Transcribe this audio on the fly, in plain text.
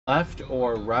Left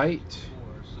or right?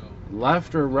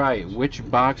 Left or right? Which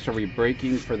box are we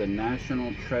breaking for the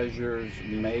National Treasures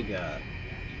Mega?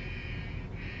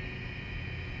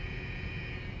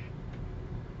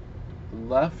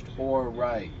 Left or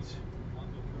right?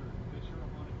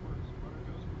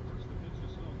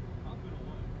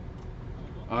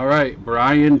 All right,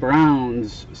 Brian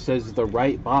Browns says the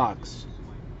right box.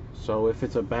 So if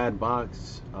it's a bad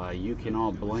box, you can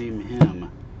all blame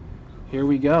him. Here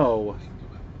we go.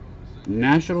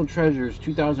 National Treasures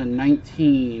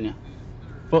 2019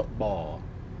 football.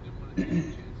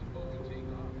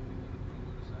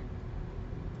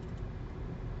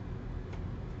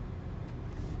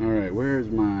 All right, where's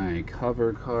my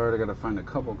cover card? I gotta find a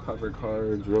couple cover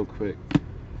cards real quick.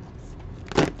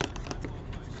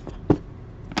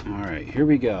 All right, here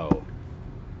we go.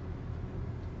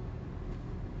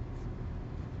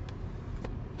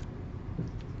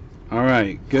 All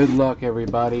right, good luck,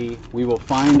 everybody. We will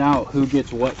find out who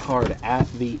gets what card at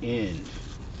the end.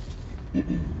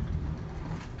 And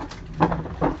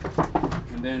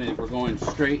then we're going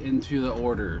straight into the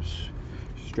orders.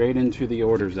 Straight into the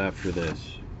orders after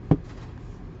this.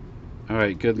 All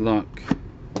right, good luck.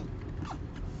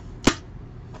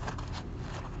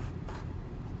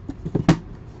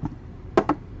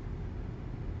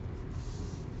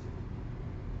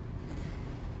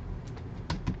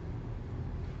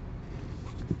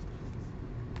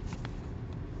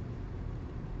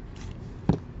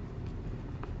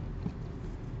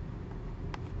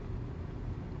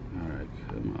 All right,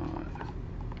 come on.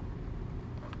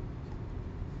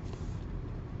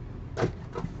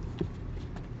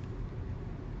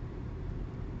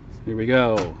 Here we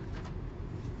go.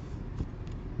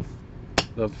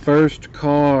 The first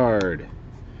card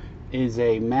is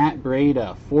a Matt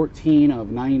Breida, 14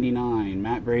 of 99.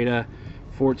 Matt Breida,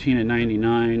 14 of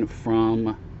 99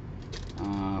 from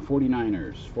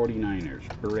 49ers. 49ers,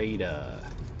 Breida.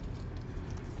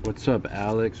 What's up,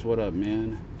 Alex? What up,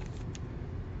 man?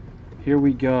 Here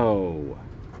we go.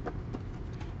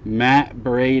 Matt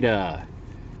Breida,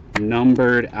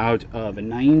 numbered out of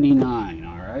 99,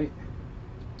 all right?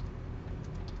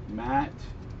 Matt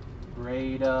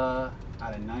Breida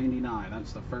out of 99.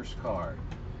 That's the first card.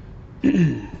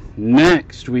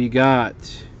 Next, we got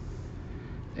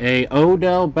a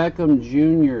Odell Beckham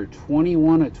Jr.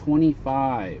 21 of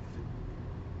 25.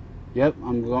 Yep,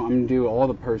 I'm going to do all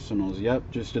the personals.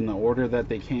 Yep, just in the order that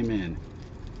they came in.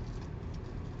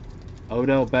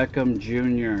 Odell Beckham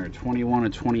Jr. 21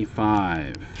 of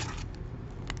 25.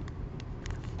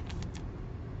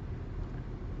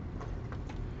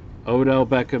 Odell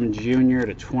Beckham Jr.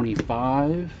 to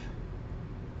 25.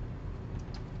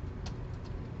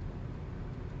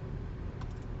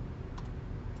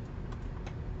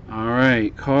 All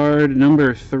right, card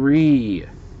number 3.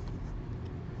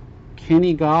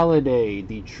 Kenny Golladay,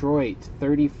 Detroit,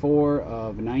 34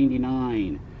 of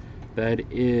 99. That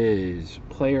is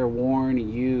player worn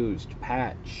used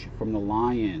patch from the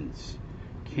Lions.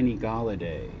 Kenny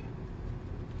Golladay.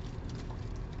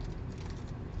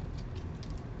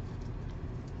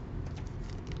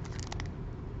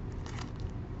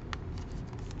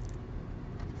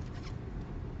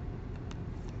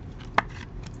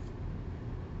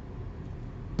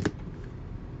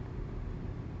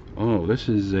 Oh, this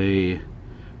is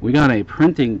we got a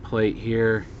printing plate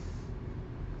here.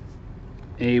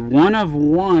 A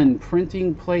 1/1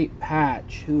 printing plate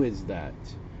patch. Who is that?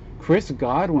 Chris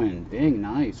Godwin. Dang,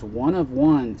 nice.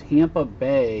 1/1 Tampa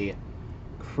Bay.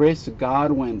 Chris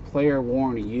Godwin, player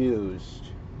worn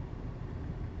used.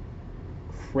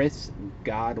 Chris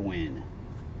Godwin.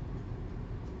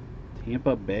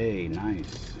 Tampa Bay,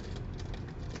 nice.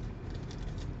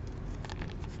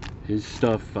 His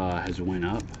stuff has went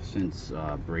up since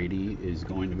Brady is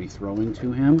going to be throwing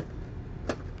to him.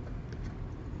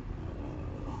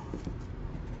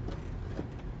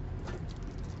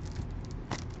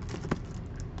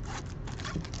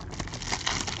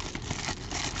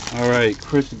 All right,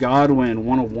 Chris Godwin,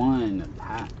 1/1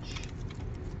 patch.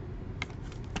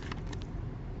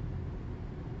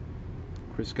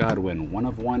 Chris Godwin,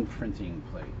 1/1 printing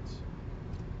plate.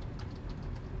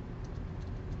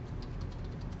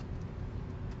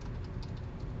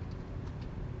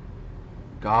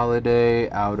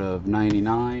 Golladay out of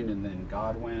 99, and then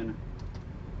Godwin,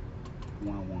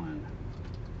 1/1.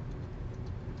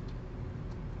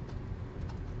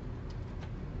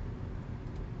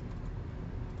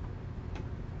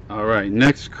 All right,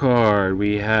 next card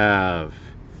we have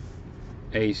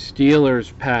a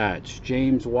Steelers patch,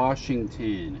 James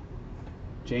Washington.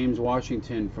 James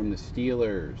Washington from the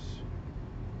Steelers.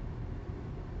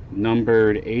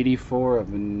 Numbered 84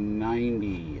 of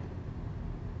 90.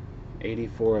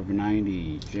 84 of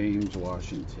 90, James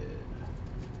Washington.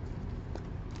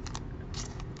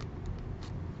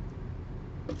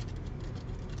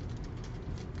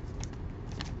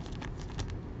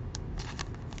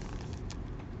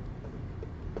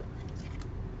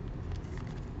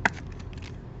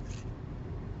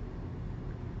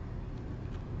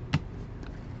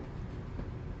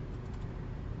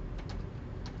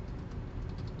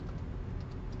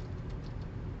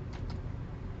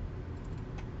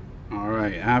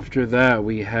 Alright, after that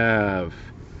we have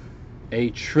a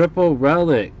triple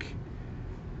relic.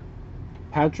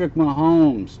 Patrick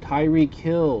Mahomes, Tyreek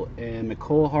Hill, and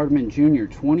McCole Hardman Jr.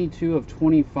 22 of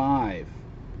 25.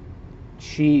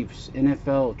 Chiefs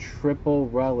NFL triple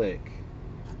relic.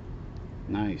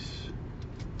 Nice.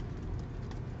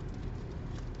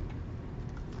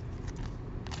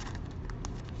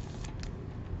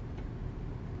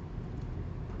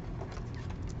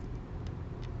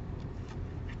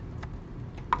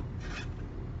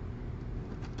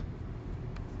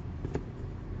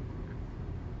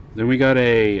 Then we got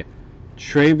a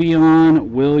Travion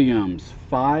Williams,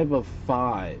 5 of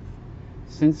 5.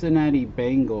 Cincinnati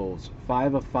Bengals,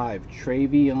 5 of 5.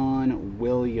 Travion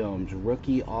Williams,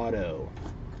 rookie auto,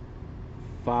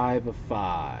 5 of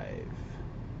 5.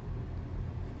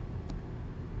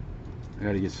 I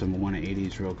gotta get some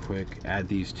 180s real quick. Add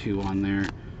these two on there.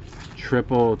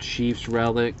 Triple Chiefs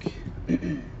relic.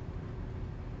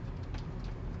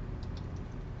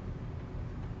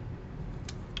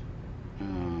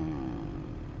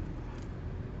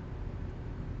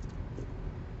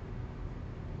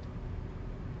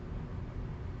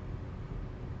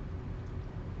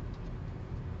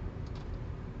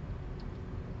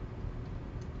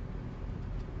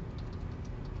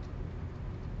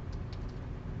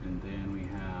 And then we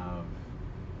have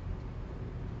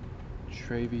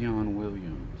Travion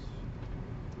Williams.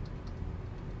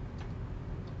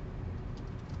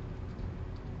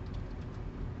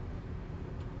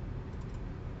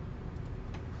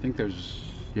 I think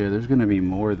there's going to be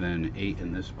more than 8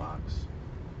 in this box.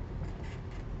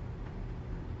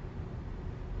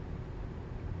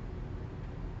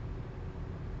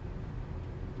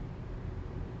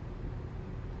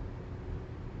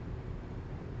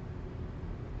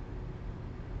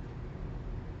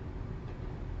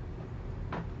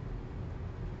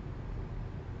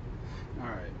 All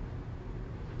right.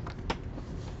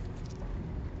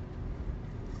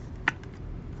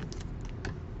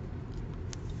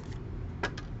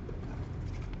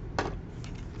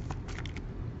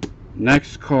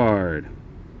 Next card.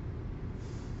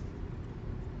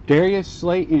 Darius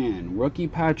Slayton, rookie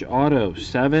patch auto,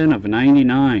 7 of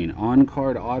 99.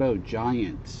 On-card auto,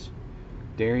 Giants.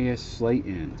 Darius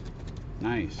Slayton.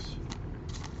 Nice.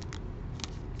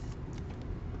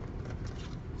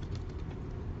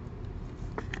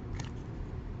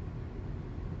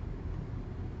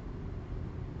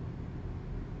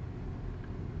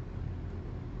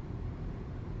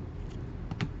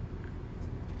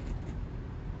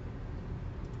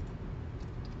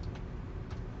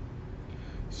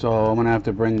 So I'm going to have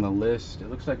to bring the list. It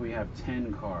looks like we have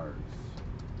 10 cards.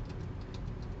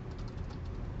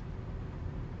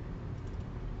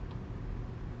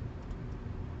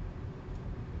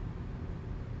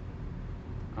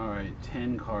 Alright,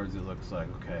 10 cards it looks like.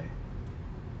 Okay.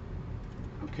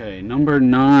 Okay, number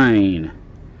 9.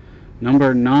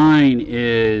 Number 9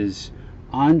 is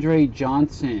Andre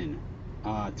Johnson,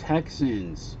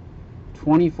 Texans,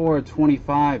 24 of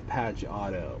 25 patch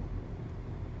auto.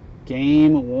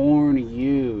 Game worn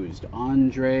used,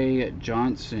 Andre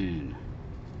Johnson.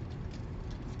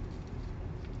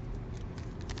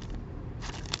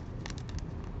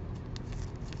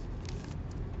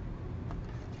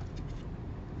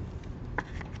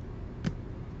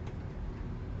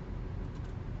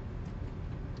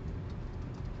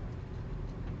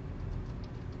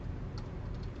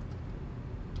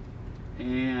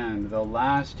 And the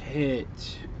last hit.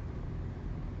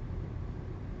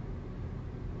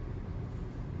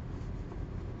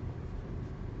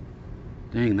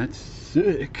 Dang, that's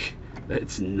sick.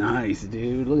 That's nice,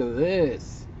 dude. Look at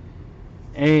this.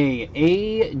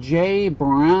 A.J.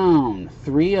 Brown,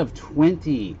 3 of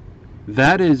 20.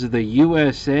 That is the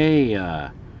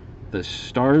USA, the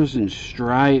Stars and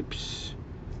Stripes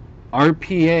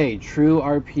RPA, true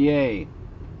RPA.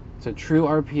 It's a true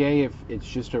RPA if it's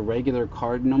just a regular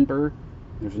card number.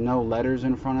 There's no letters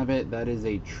in front of it. That is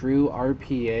a true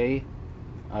RPA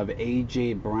of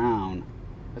A.J. Brown.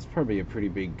 That's probably a pretty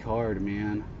big card,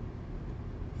 man.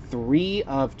 3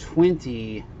 of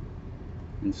 20.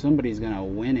 And somebody's going to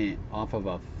win it off of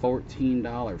a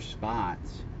 $14 spot.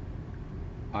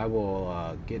 I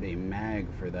will get a mag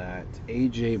for that.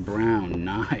 A.J. Brown,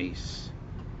 nice.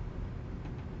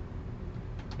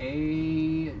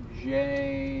 A.J.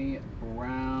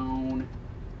 Brown,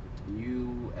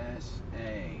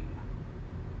 USA.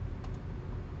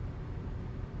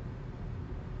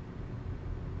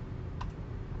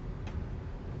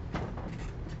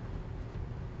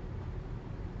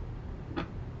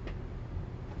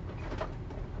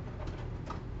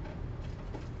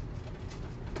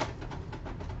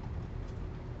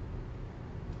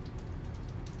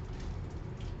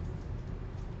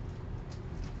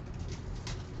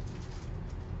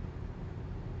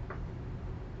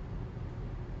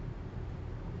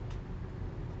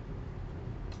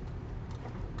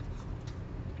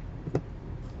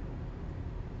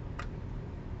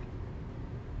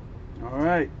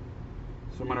 Alright,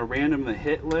 so I'm going to random the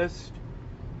hit list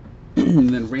and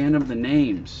then random the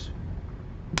names.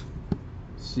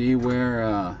 See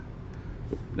where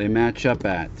they match up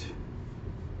at.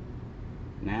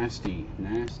 Nasty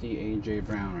A.J.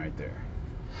 Brown right there.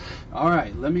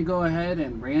 Alright, let me go ahead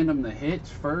and random the hits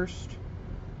first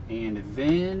and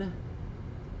then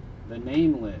the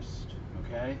name list.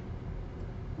 Okay?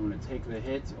 I'm going to take the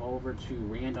hits over to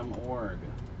random.org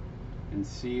and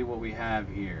see what we have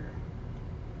here.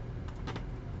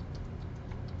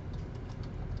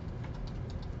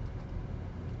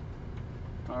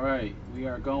 Alright, we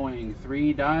are going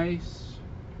 3 dice,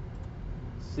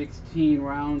 16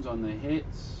 rounds on the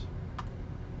hits.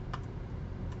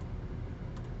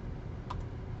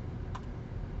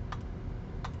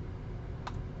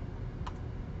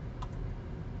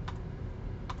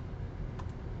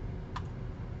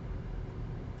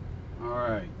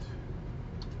 Alright.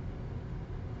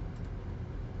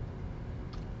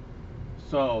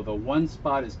 So, the 1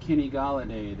 spot is Kenny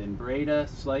Golladay, then Breda,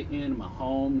 Slayton,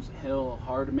 Mahomes, Hill,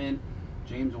 Hardman,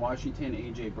 James Washington,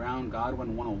 A.J. Brown,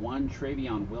 Godwin 101,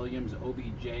 Travion Williams,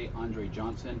 OBJ, Andre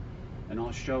Johnson. And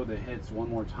I'll show the hits one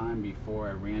more time before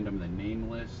I random the name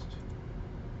list.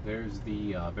 There's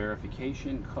the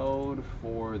verification code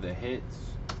for the hits.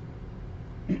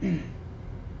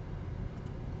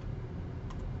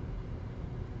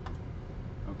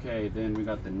 Okay, then we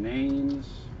got the names.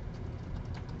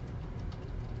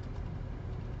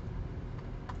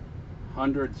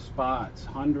 100 spots,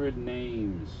 100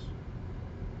 names.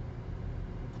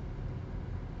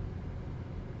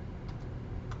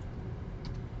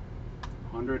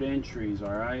 Hundred entries,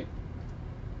 all right.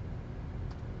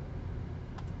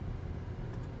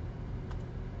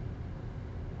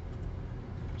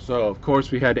 So, of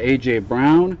course, we had A.J.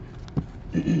 Brown.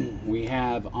 We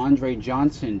have Andre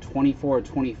Johnson,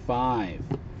 24/25.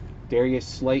 Darius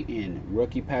Slayton,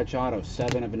 rookie patch auto,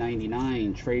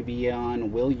 7/99.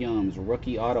 Travion Williams,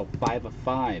 rookie auto,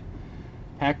 5/5.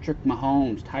 Patrick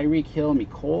Mahomes, Tyreek Hill,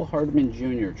 Mecole Hardman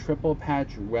Jr., triple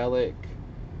patch relic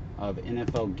of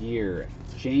NFL gear.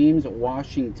 James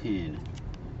Washington,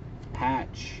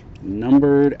 patch,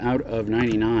 numbered out of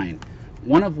 99.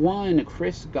 1/1,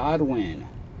 Chris Godwin.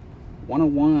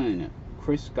 1/1,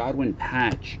 Chris Godwin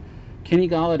patch. Kenny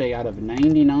Golladay out of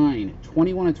 99.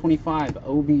 21/25,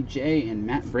 OBJ and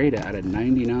Matt Breda out of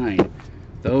 99.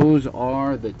 Those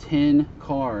are the 10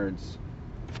 cards.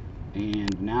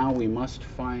 And now we must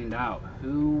find out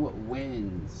who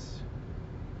wins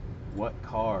what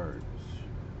cards.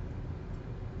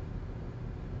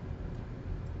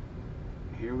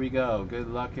 Here we go. Good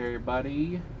luck,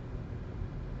 everybody.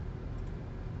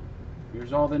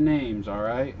 Here's all the names, all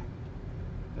right?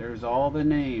 There's all the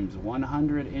names.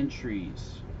 100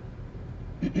 entries.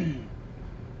 Here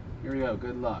we go.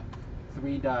 Good luck.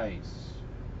 3 dice.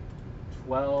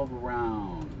 12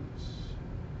 rounds.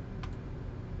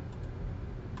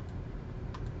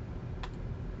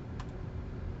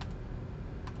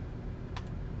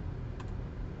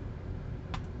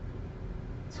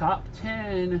 Top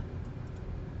 10.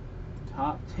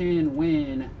 Top 10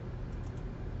 win.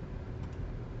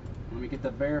 Let me get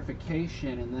the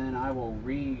verification and then I will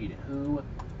read who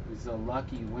is the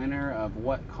lucky winner of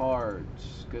what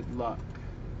cards. Good luck.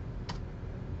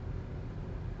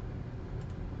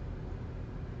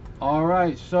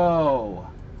 Alright, so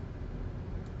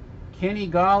Kenny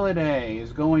Golladay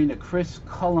is going to Chris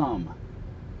Cullum.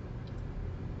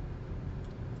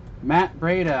 Matt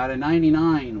Breda out of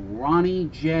 99. Ronnie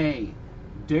J.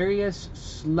 Darius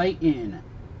Slayton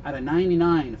out of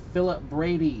 99. Philip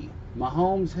Brady.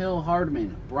 Mahomes, Hill,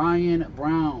 Hardman. Brian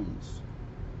Browns.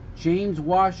 James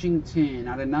Washington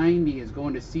out of 90 is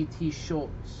going to C.T.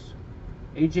 Schultz.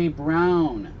 A.J.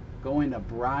 Brown going to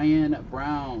Brian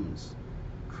Browns.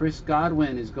 Chris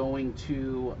Godwin is going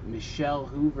to Michelle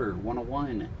Hoover,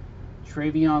 101.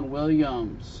 Travion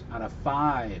Williams out of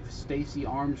 5. Stacey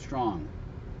Armstrong.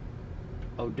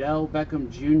 Odell Beckham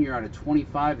Jr. out of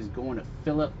 25 is going to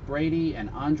Philip Brady, and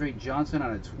Andre Johnson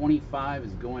out of 25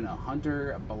 is going to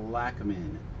Hunter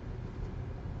Blackman.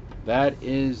 That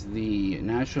is the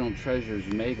National Treasures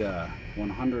Mega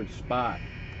 100 spot.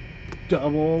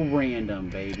 Double random,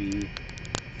 baby.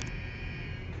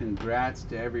 Congrats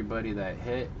to everybody that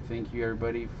hit. Thank you,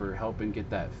 everybody, for helping get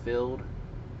that filled.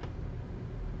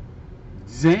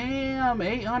 Damn,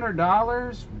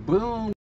 $800. Boom.